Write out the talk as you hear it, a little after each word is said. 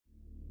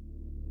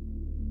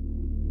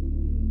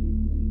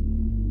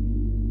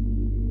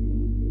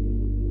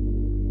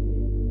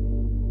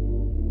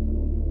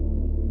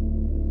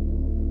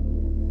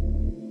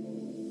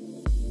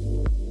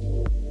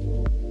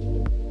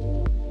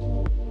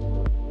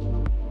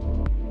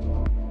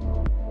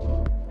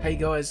Hey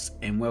guys,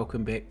 and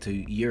welcome back to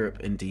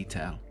Europe in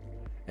Detail.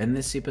 In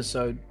this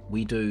episode,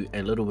 we do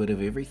a little bit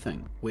of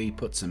everything. We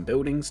put some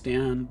buildings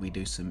down, we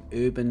do some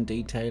urban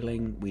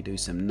detailing, we do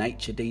some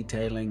nature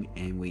detailing,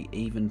 and we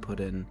even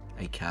put in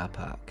a car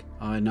park.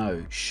 I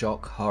know,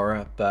 shock,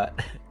 horror, but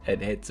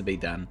it had to be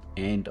done,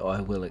 and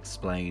I will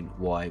explain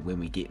why when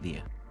we get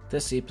there.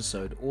 This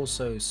episode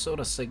also sort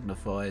of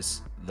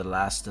signifies the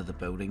last of the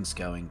buildings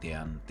going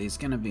down. There's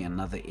going to be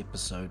another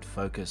episode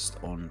focused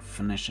on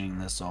finishing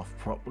this off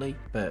properly,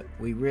 but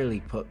we really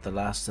put the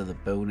last of the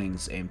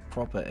buildings and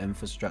proper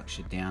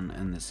infrastructure down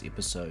in this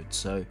episode.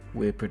 So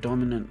we're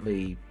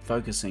predominantly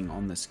focusing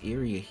on this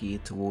area here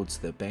towards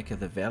the back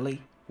of the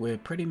valley. We're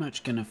pretty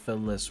much going to fill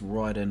this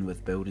right in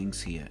with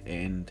buildings here,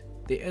 and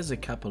there is a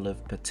couple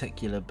of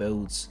particular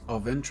builds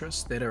of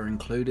interest that are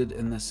included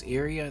in this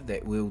area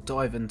that we'll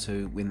dive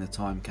into when the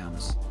time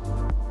comes.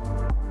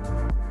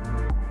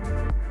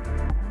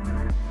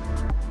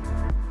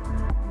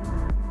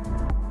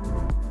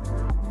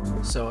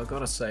 So I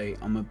gotta say,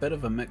 I'm a bit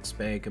of a mixed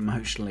bag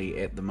emotionally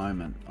at the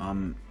moment.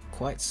 I'm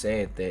quite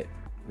sad that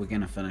we're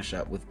gonna finish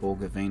up with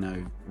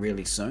Borgovino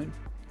really soon,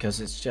 because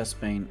it's just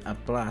been a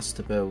blast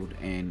to build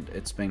and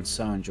it's been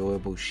so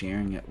enjoyable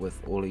sharing it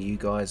with all of you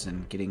guys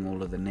and getting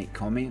all of the neat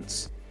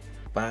comments.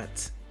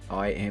 But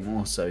I am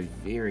also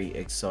very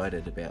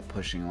excited about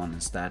pushing on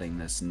and starting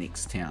this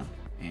next town,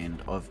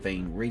 and I've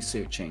been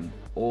researching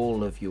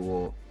all of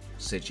your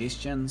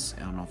suggestions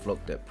and I've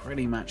looked at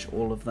pretty much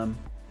all of them,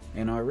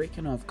 and I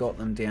reckon I've got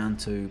them down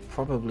to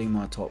probably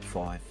my top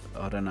 5.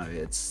 I don't know,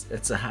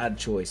 it's a hard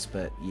choice,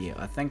 but yeah,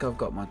 I think I've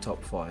got my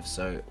top 5,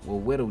 so we'll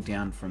whittle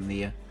down from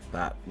there.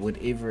 But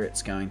whatever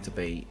it's going to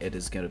be, it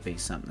is going to be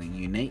something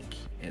unique,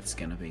 it's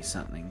going to be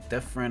something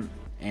different,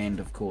 and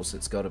of course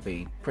it's got to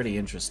be pretty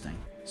interesting.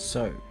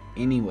 So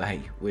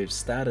anyway, we've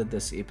started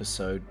this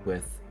episode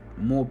with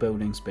more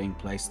buildings being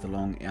placed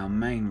along our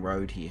main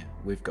road here.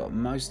 We've got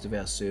most of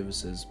our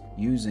services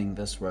using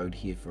this road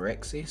here for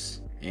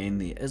access,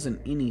 and there isn't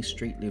any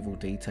street level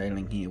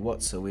detailing here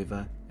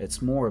whatsoever.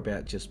 It's more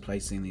about just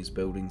placing these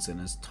buildings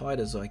in as tight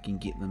as I can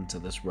get them to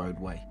this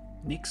roadway.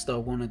 Next, I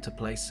wanted to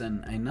place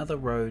in another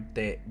road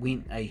that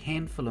went a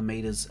handful of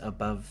meters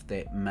above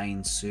that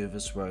main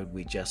service road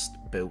we just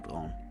built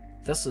on.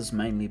 This is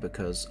mainly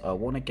because I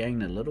want to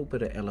gain a little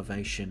bit of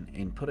elevation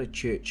and put a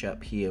church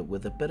up here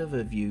with a bit of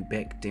a view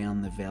back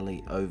down the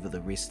valley over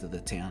the rest of the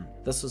town.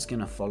 This is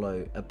going to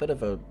follow a bit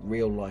of a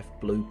real life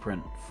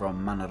blueprint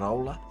from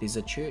Manarola. There's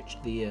a church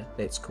there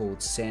that's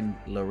called San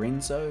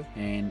Lorenzo,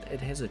 and it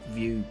has a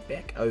view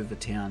back over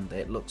town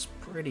that looks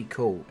pretty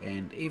cool,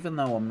 and even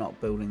though I'm not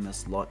building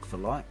this like for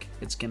like,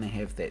 it's going to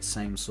have that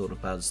same sort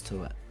of buzz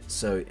to it.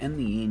 So in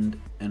the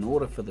end, in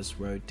order for this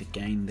road to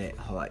gain that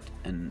height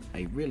in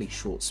a really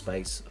short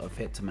space, I've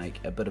had to make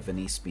a bit of an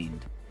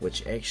S-bend,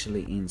 which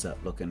actually ends up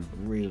looking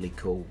really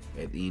cool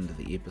at the end of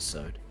the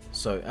episode.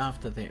 So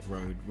after that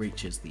road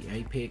reaches the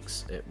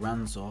apex, it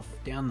runs off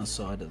down the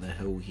side of the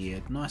hill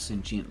here nice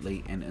and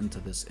gently and into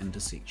this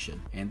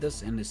intersection. And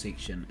this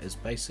intersection is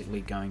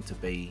basically going to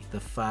be the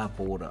far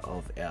border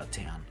of our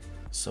town.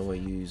 So I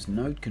use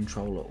node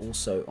controller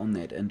also on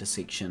that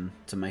intersection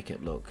to make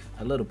it look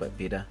a little bit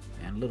better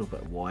and a little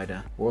bit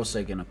wider. We're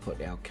also going to put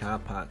our car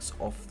parks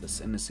off this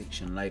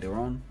intersection later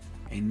on,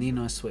 and then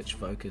I switch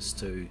focus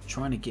to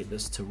trying to get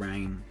this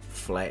terrain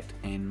flat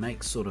and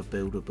make sort of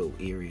buildable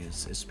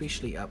areas,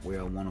 especially up where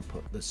I want to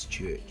put this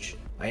church.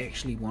 I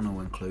actually want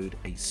to include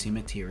a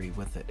cemetery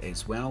with it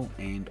as well,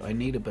 and I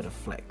need a bit of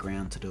flat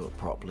ground to do it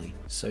properly.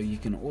 So you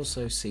can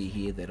also see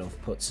here that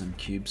I've put some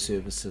cube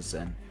services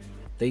in.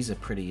 These are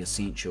pretty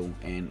essential,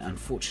 and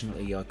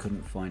unfortunately I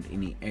couldn't find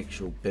any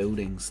actual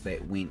buildings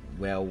that went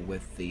well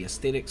with the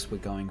aesthetics we're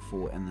going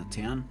for in the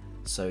town,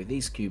 so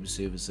these cube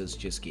services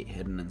just get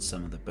hidden in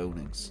some of the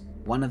buildings.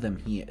 One of them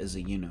here is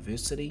a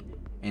university,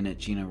 and it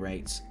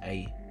generates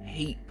a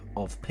heap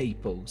of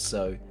people,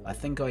 so I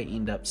think I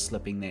end up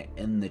slipping that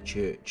in the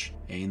church.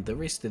 And the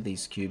rest of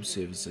these cube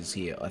services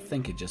here I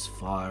think are just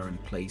fire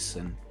and police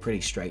and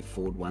pretty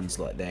straightforward ones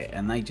like that,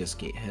 and they just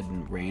get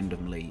hidden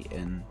randomly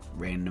in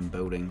random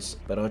buildings,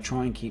 but I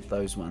try and keep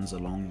those ones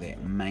along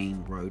that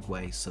main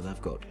roadway so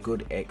they've got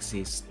good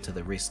access to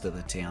the rest of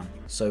the town.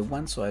 So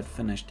once I had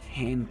finished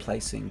hand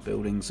placing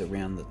buildings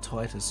around the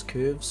tightest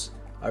curves,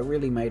 I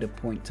really made a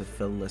point to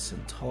fill this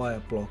entire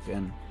block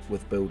in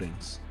with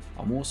buildings.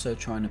 I'm also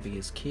trying to be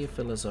as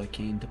careful as I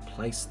can to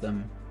place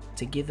them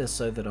together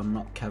so that I'm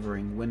not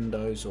covering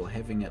windows or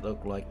having it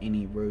look like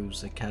any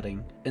roofs are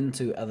cutting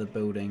into other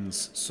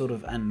buildings sort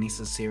of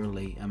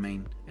unnecessarily. I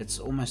mean, it's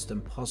almost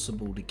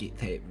impossible to get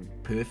that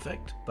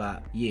perfect,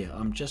 but yeah,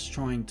 I'm just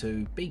trying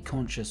to be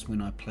conscious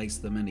when I place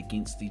them in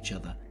against each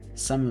other.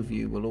 Some of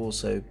you will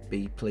also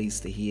be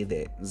pleased to hear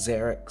that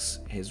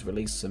Xerix has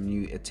released some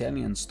new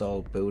Italian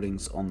style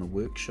buildings on the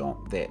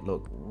workshop that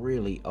look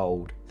really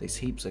old. There's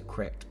heaps of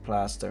cracked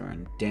plaster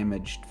and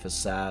damaged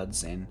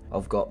facades, and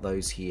I've got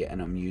those here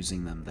and I'm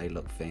using them. They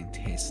look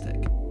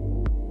fantastic.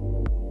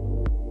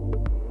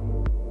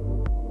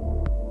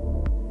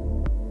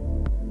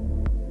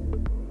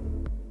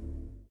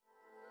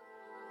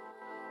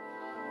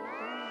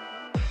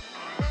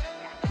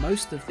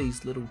 Most of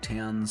these little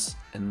towns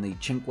in the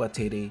Cinque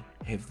Terre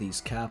have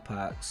these car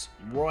parks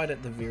right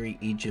at the very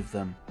edge of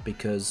them,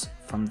 because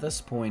from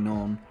this point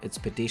on it's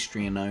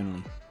pedestrian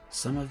only.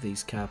 Some of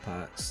these car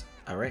parks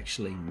are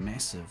actually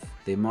massive.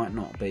 There might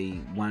not be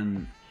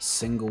one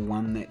single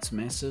one that's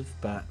massive,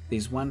 but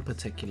there's one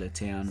particular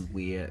town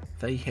where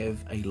they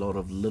have a lot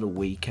of little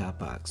wee car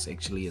parks,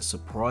 actually a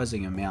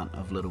surprising amount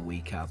of little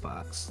wee car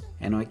parks.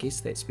 And I guess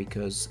that's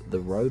because the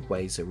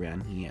roadways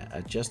around here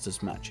are just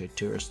as much a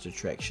tourist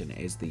attraction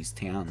as these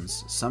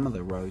towns. Some of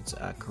the roads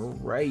are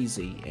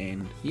crazy,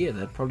 and yeah,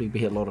 they'd probably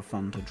be a lot of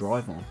fun to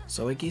drive on.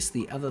 So I guess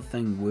the other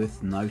thing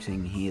worth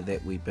noting here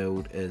that we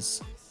build is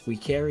we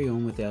carry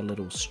on with our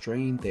little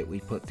stream that we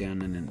put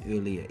down in an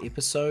earlier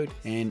episode,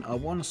 and I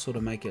want to sort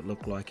of make it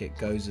look like it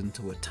goes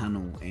into a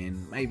tunnel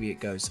and maybe it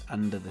goes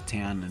under the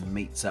town and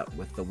meets up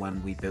with the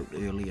one we built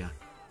earlier.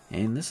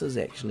 And this is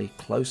actually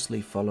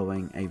closely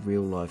following a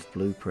real life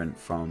blueprint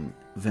from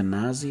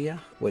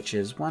Venezia, which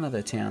is one of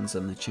the towns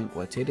in the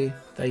Cinque Terre.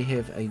 They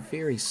have a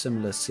very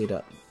similar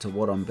setup to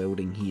what I'm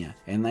building here,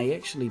 and they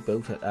actually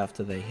built it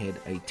after they had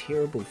a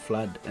terrible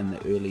flood in the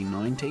early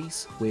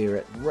 90s where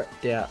it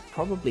ripped out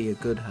probably a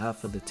good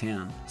half of the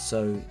town.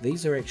 So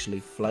these are actually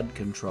flood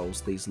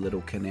controls, these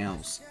little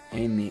canals,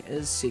 and there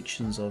is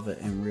sections of it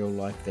in real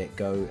life that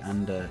go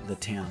under the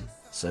town.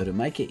 So to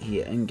make it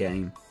here in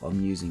game,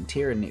 I'm using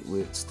Terra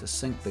networks to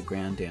sink the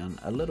ground down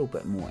a little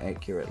bit more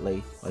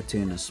accurately. I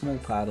turn a small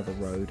part of the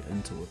road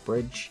into a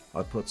bridge.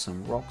 I put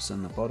some rocks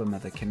in the bottom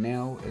of the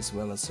canal as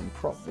well as some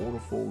prop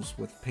waterfalls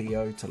with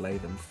PO to lay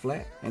them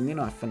flat, and then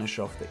I finish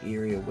off the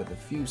area with a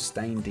few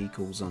stain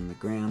decals on the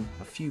ground,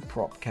 a few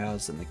prop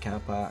cars in the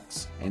car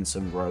parks, and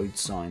some road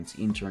signs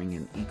entering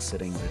and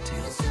exiting the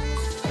town.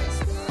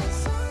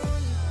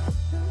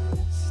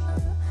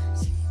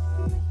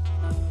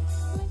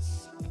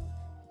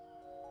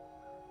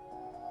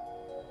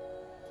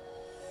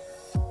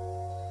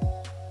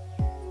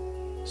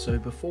 So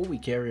before we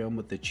carry on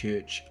with the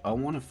church, I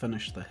want to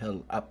finish the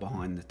hill up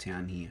behind the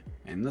town here,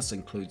 and this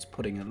includes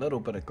putting a little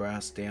bit of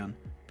grass down,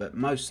 but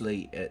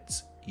mostly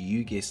it's,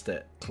 you guessed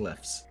it,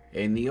 cliffs.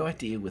 And the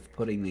idea with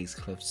putting these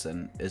cliffs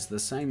in is the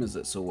same as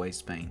it's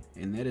always been,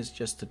 and that is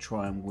just to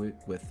try and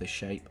work with the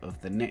shape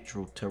of the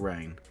natural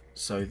terrain.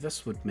 So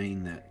this would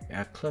mean that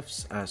our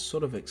cliffs are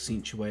sort of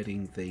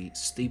accentuating the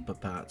steeper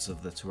parts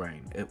of the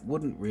terrain. It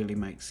wouldn't really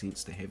make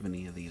sense to have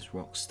any of these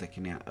rocks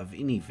sticking out of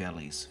any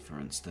valleys, for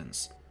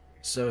instance.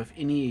 So if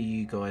any of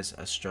you guys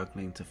are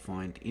struggling to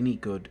find any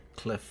good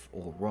cliff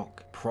or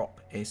rock prop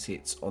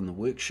assets on the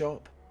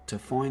workshop, to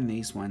find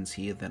these ones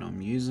here that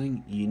I'm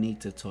using, you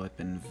need to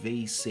type in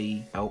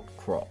VC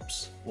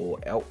outcrops or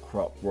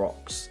outcrop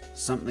rocks,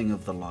 something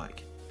of the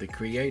like. The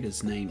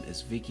creator's name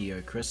is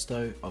Vecchio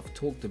Cristo. I've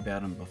talked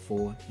about him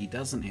before. He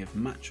doesn't have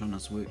much on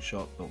his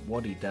workshop, but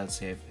what he does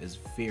have is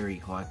very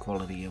high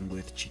quality and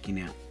worth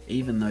checking out.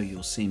 Even though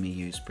you'll see me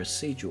use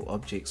procedural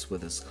objects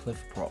with his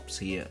cliff props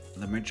here,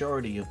 the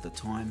majority of the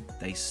time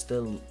they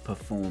still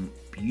perform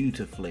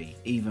beautifully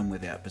even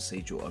without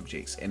procedural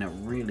objects, and are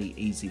really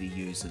easy to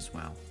use as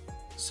well.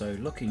 So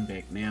looking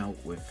back now,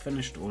 we've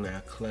finished all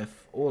our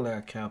cliff, all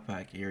our car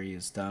park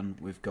areas done.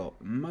 We've got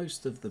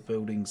most of the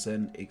buildings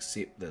in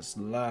except this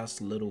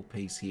last little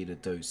piece here to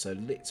do. So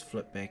let's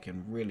flip back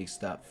and really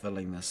start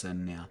filling this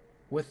in now.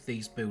 With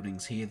these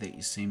buildings here that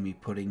you see me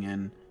putting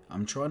in,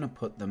 I'm trying to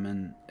put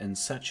them in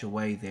such a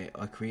way that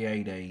I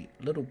create a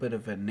little bit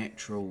of a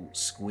natural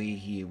square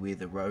here where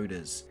the road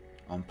is.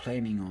 I'm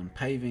planning on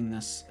paving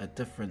this a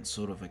different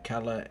sort of a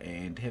colour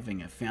and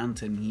having a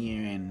fountain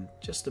here and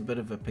just a bit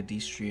of a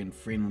pedestrian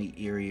friendly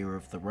area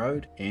of the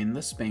road, and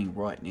this being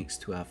right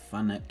next to our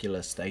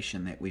funicular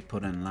station that we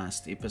put in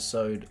last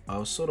episode.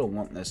 I sort of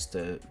want this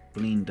to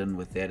blend in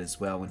with that as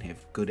well and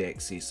have good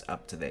access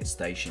up to that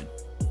station.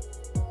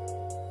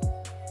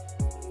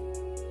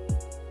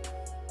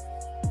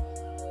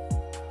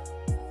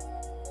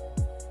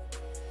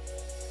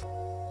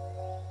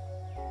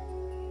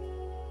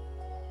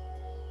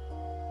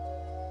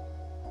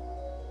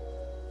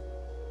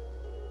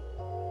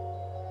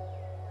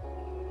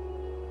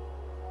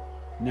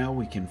 Now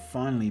we can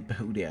finally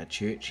build our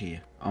church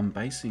here. I'm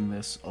basing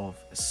this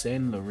off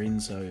San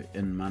Lorenzo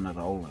in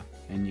Manarola,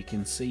 and you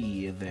can see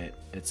here that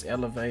it's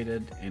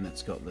elevated and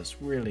it's got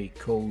this really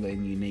cool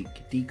and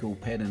unique decal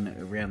pattern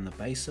around the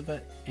base of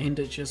it, and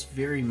it just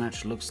very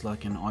much looks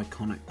like an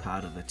iconic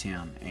part of the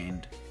town.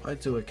 And I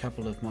do a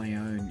couple of my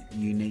own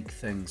unique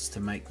things to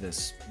make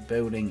this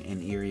building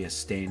and area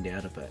stand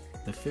out a bit.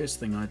 The first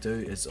thing I do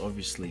is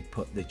obviously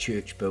put the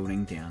church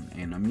building down,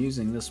 and I'm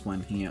using this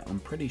one here. I'm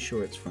pretty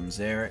sure it's from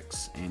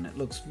Xerox and it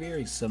looks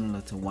very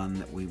similar to one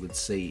that we would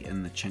see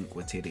in the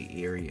Cinque Terre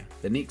area.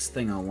 The next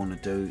thing I want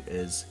to do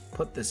is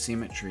put the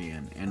cemetery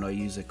in, and I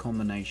use a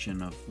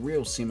combination of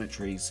real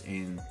cemeteries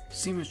and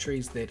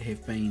cemeteries that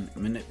have been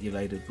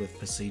manipulated with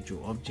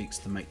procedural objects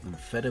to make them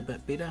fit a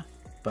bit better.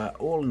 But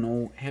all in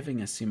all,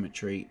 having a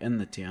cemetery in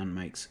the town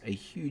makes a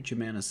huge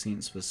amount of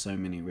sense for so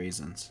many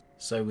reasons.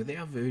 So with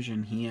our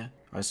version here,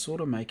 I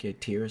sort of make a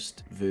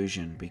terraced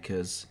version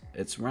because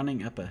it's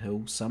running up a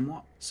hill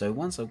somewhat. So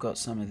once I've got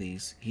some of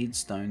these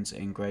headstones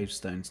and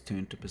gravestones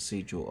turned to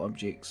procedural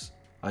objects,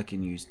 I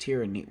can use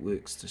Terra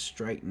networks to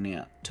straighten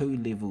out 2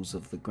 levels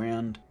of the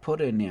ground,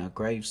 put in our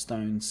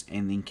gravestones,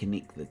 and then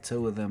connect the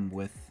 2 of them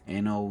with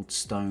an old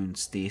stone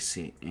stair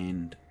set,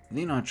 and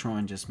then I try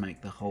and just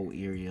make the whole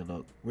area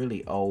look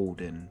really old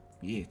and,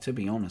 yeah, to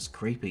be honest,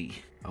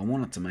 creepy. I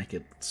wanted to make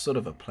it sort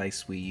of a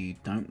place where you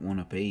don't want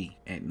to be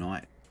at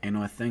night. And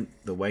I think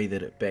the way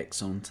that it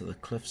backs onto the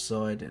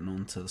cliffside and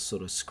onto the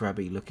sort of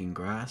scrubby looking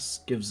grass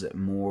gives it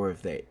more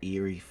of that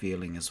eerie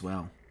feeling as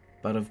well.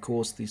 But of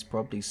course there's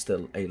probably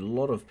still a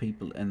lot of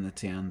people in the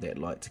town that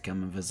like to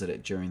come and visit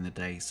it during the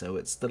day, so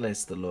it still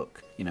has to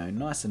look, you know,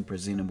 nice and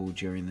presentable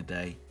during the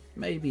day.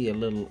 Maybe a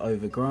little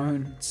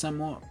overgrown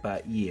somewhat,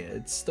 but yeah,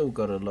 it's still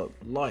got to look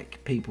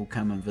like people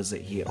come and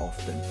visit here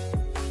often.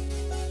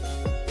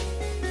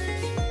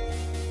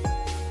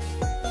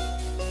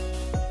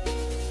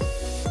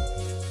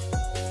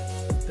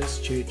 This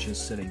church is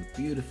sitting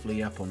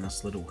beautifully up on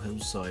this little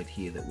hillside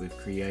here that we've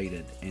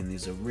created, and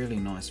there's a really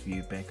nice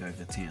view back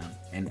over town,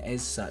 and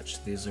as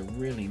such there's a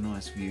really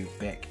nice view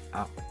back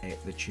up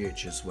at the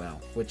church as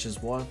well, which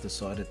is why I've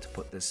decided to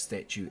put this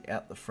statue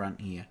out the front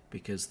here,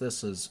 because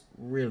this is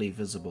really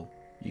visible.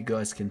 You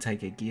guys can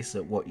take a guess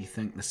at what you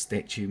think the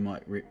statue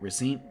might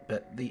represent,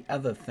 but the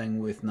other thing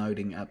worth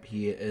noting up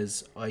here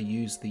is I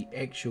used the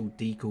actual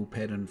decal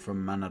pattern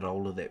from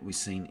Manarola that we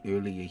seen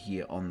earlier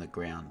here on the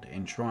ground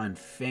and try and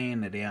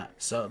fan it out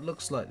so it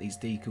looks like these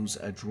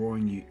decals are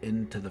drawing you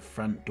into the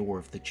front door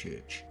of the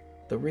church.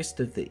 The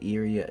rest of the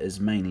area is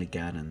mainly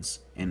gardens,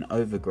 and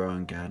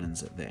overgrown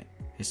gardens at that,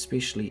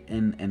 especially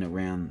in and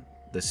around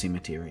the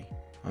cemetery.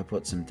 I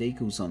put some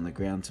decals on the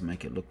ground to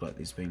make it look like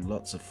there's been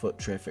lots of foot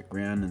traffic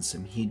around and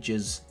some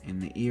hedges,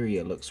 and the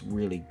area looks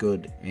really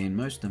good and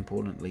most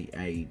importantly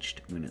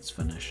aged when it's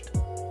finished.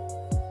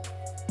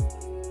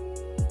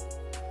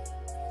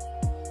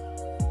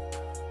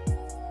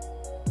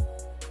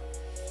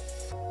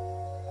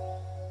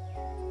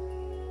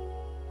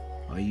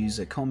 I use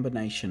a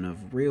combination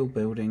of real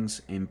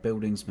buildings and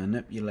buildings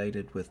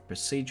manipulated with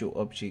procedural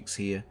objects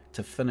here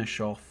to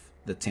finish off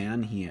the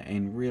town here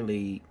and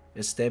really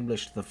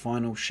establish the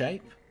final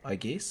shape, I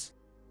guess.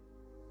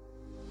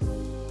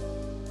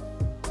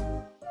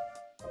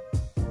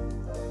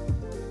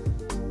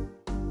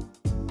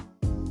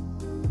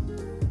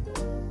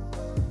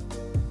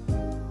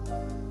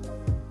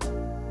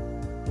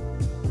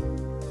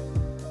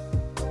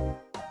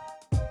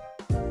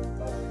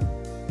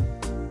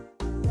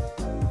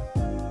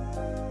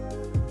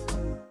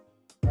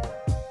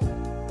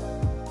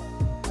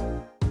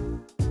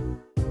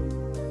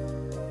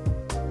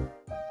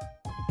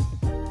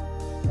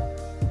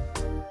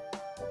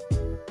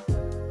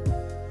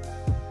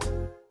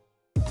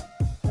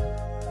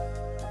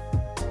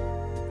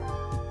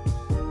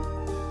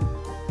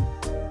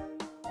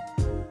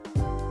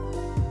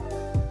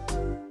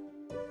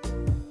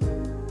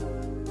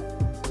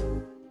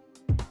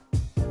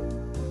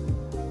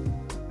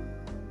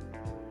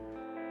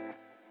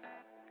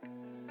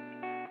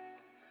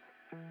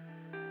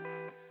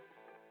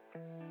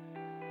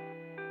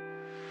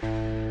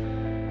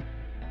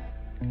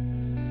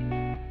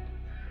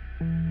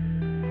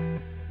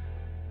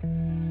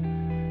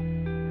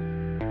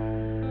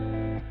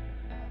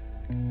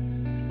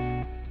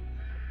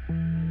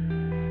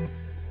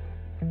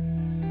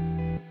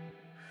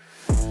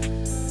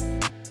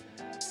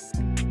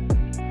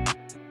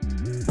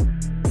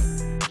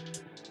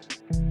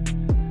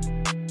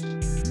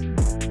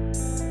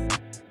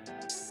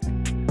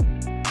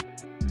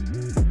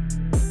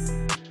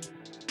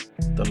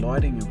 The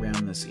lighting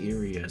around this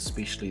area,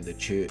 especially the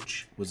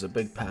church, was a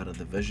big part of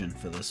the vision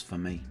for this for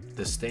me.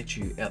 The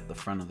statue out the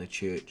front of the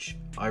church,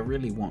 I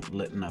really want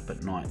lit up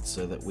at night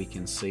so that we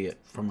can see it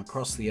from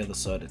across the other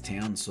side of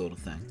town sort of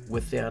thing,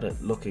 without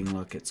it looking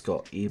like it's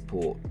got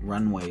airport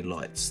runway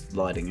lights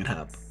lighting it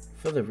up.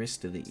 For the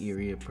rest of the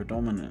area,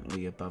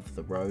 predominantly above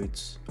the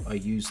roads, I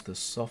use the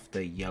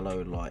softer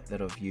yellow light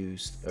that I've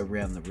used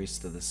around the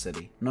rest of the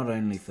city, not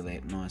only for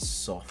that nice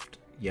soft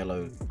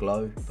yellow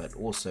glow, but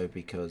also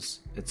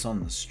because it's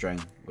on the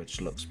string,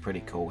 which looks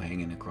pretty cool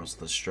hanging across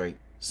the street.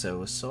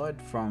 So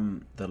aside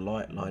from the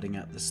light lighting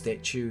up the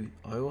statue,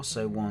 I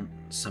also want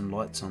some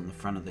lights on the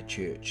front of the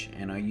church,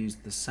 and I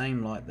used the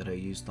same light that I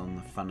used on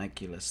the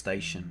funicular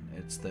station.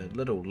 It's the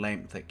little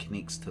lamp that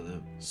connects to the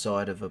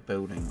side of a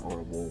building or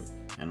a wall,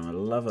 and I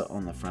love it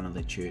on the front of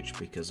the church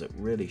because it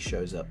really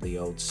shows up the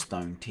old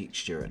stone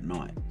texture at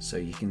night. So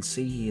you can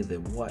see here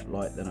the white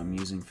light that I'm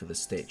using for the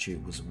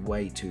statue was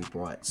way too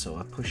bright, so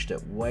I pushed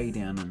it way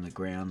down in the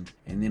ground,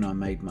 and then I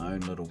made my own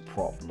little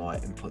prop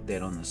light and put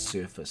that on the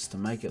surface to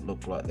make it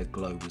look like the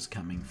glow was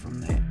coming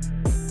from that.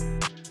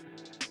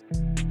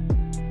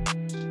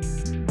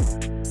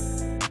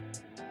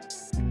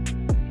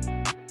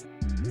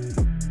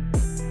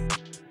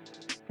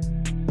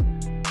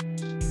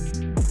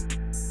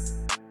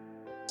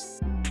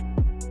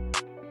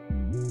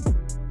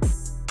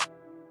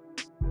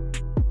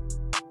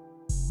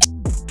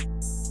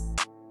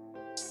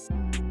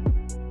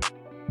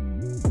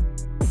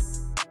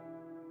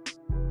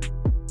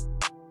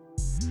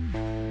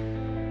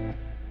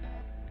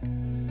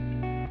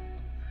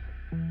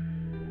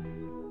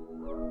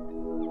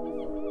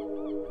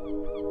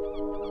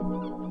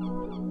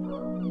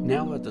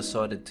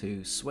 decided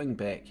to swing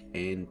back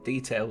and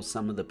detail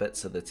some of the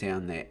bits of the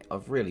town that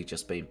I've really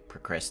just been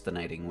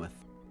procrastinating with.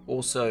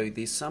 Also,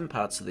 there's some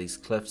parts of these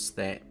cliffs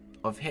that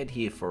I've had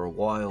here for a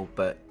while,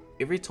 but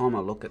every time I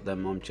look at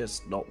them I'm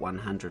just not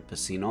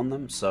 100% on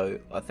them, so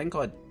I think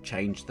I'd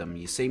change them.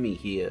 You see me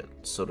here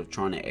sort of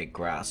trying to add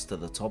grass to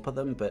the top of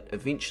them, but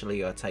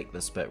eventually I take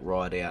this bit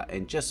right out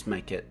and just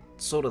make it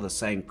sort of the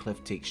same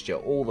cliff texture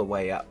all the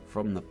way up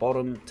from the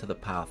bottom to the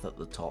path at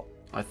the top.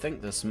 I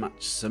think this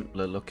much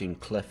simpler looking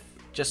cliff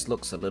just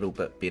looks a little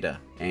bit better,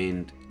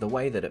 and the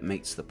way that it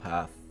meets the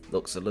path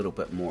looks a little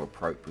bit more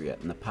appropriate,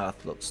 and the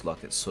path looks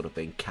like it's sort of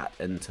been cut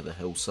into the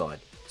hillside.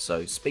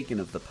 So speaking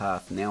of the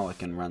path, now I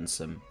can run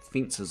some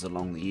fences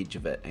along the edge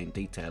of it and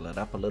detail it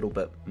up a little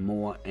bit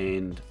more,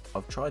 and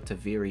I've tried to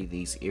vary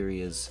these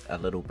areas a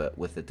little bit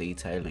with the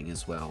detailing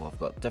as well. I've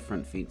got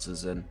different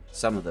fences in,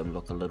 some of them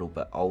look a little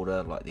bit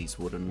older like these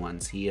wooden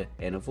ones here,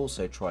 and I've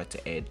also tried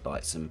to add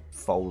like some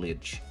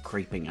foliage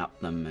creeping up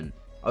them and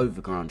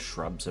overgrown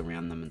shrubs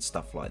around them and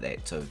stuff like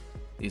that too.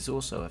 There's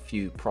also a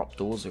few prop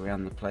doors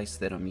around the place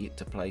that I'm yet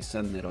to place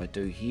in that I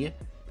do here,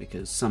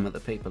 because some of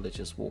the people are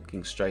just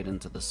walking straight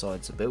into the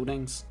sides of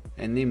buildings.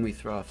 And then we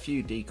throw a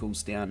few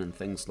decals down and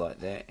things like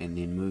that, and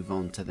then move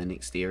on to the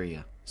next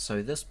area.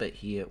 So this bit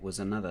here was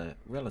another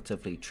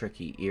relatively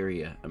tricky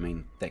area. I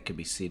mean, that could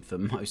be said for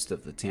most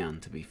of the town,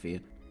 to be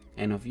fair.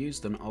 And I've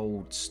used an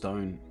old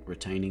stone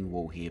retaining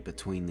wall here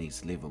between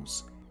these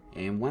levels.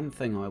 And one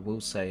thing I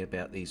will say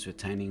about these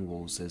retaining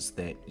walls is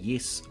that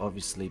yes,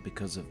 obviously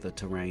because of the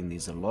terrain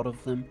there's a lot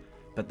of them,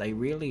 but they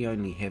really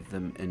only have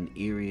them in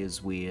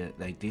areas where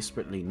they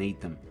desperately need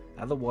them.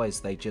 Otherwise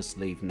they just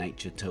leave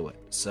nature to it.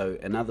 So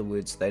in other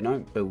words, they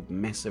don't build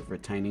massive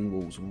retaining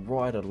walls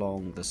right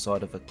along the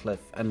side of a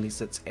cliff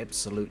unless it's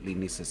absolutely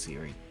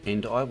necessary.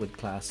 And I would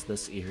class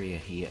this area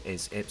here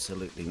as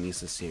absolutely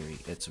necessary.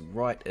 It's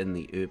right in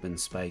the urban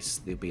space,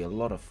 there'll be a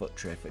lot of foot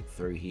traffic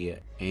through here,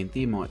 and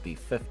there might be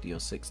 50 or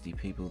 60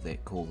 people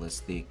that call this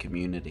their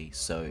community,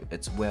 so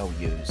it's well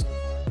used.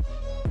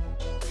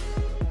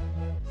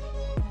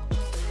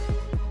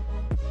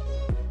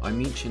 I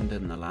mentioned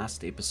in the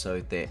last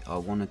episode that I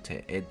wanted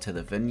to add to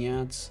the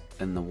vineyards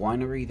in the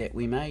winery that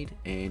we made,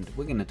 and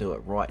we're going to do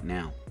it right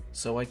now.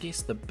 So I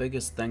guess the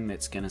biggest thing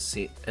that's going to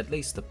set at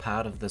least a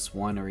part of this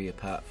winery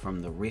apart from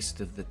the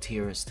rest of the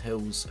terraced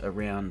hills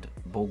around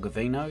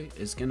Borgovino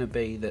is going to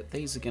be that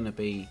these are going to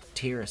be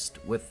terraced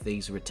with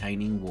these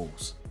retaining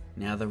walls.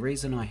 Now the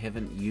reason I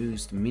haven't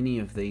used many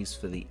of these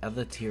for the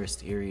other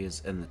terraced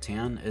areas in the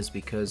town is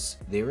because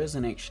there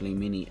isn't actually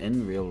many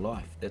in real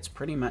life. It's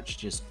pretty much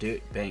just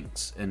dirt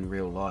banks in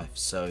real life,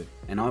 so,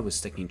 and I was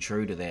sticking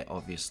true to that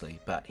obviously,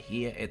 but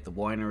here at the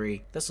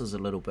winery this is a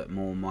little bit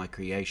more my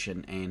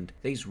creation, and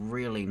these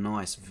really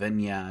nice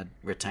vineyard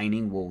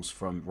retaining walls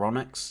from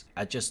Ronix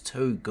are just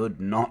too good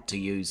not to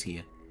use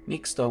here.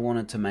 Next I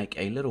wanted to make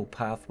a little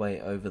pathway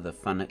over the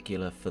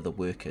funicular for the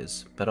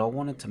workers, but I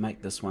wanted to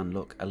make this one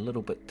look a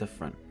little bit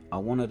different. I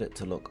wanted it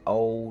to look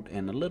old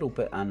and a little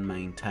bit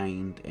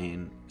unmaintained,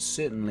 and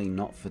certainly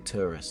not for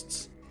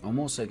tourists. I'm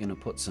also going to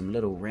put some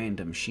little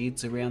random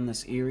sheds around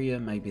this area,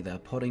 maybe they're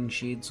potting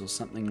sheds or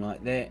something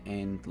like that,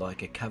 and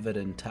like a covered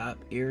in tarp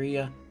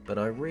area. But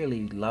I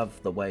really love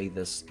the way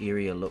this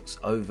area looks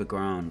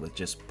overgrown with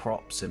just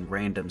props and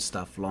random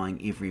stuff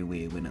lying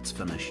everywhere when it's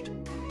finished.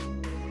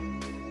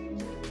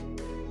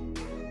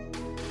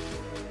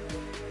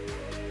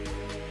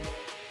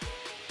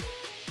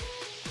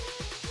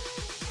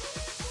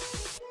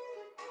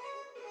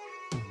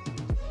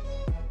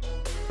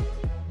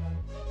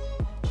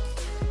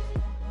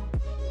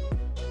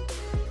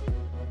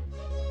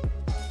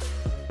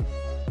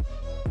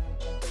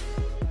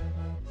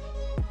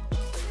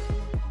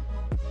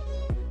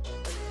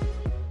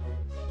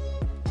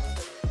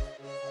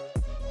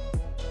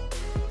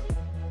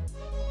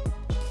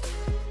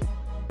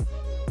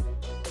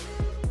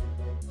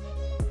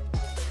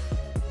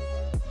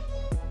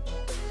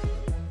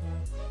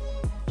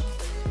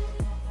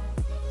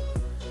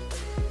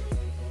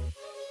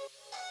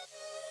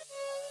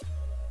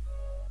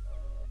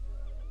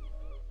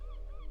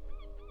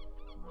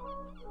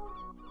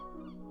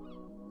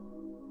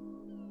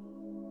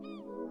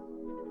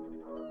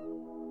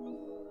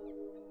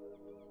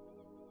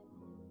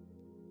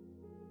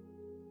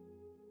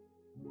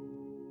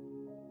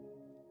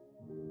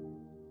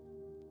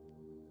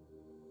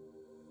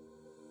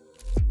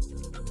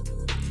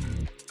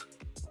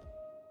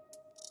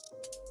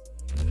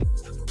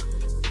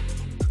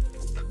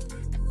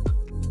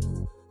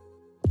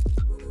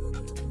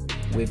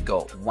 We've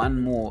got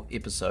one more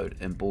episode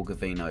in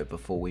Borgovino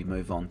before we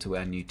move on to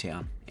our new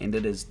town, and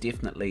it is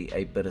definitely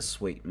a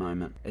bittersweet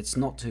moment. It's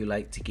not too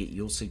late to get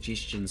your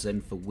suggestions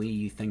in for where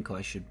you think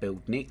I should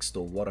build next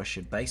or what I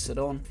should base it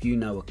on. If you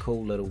know a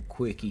cool little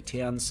quirky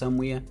town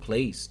somewhere,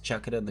 please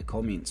chuck it in the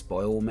comments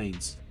by all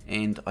means.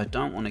 And I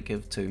don't want to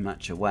give too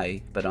much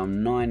away, but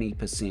I'm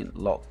 90%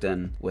 locked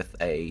in with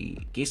a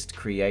guest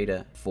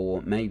creator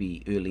for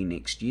maybe early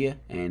next year,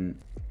 and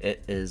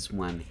It is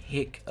one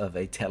heck of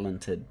a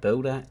talented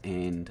builder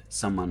and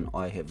someone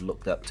I have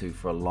looked up to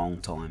for a long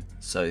time.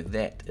 So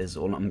that is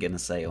all I'm going to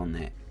say on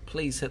that.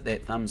 Please hit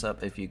that thumbs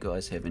up if you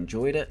guys have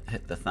enjoyed it,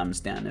 hit the thumbs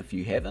down if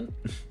you haven't,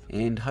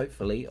 and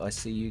hopefully I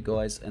see you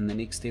guys in the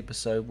next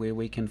episode where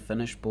we can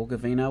finish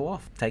Borgovino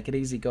off. Take it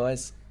easy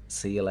guys,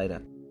 see you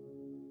later.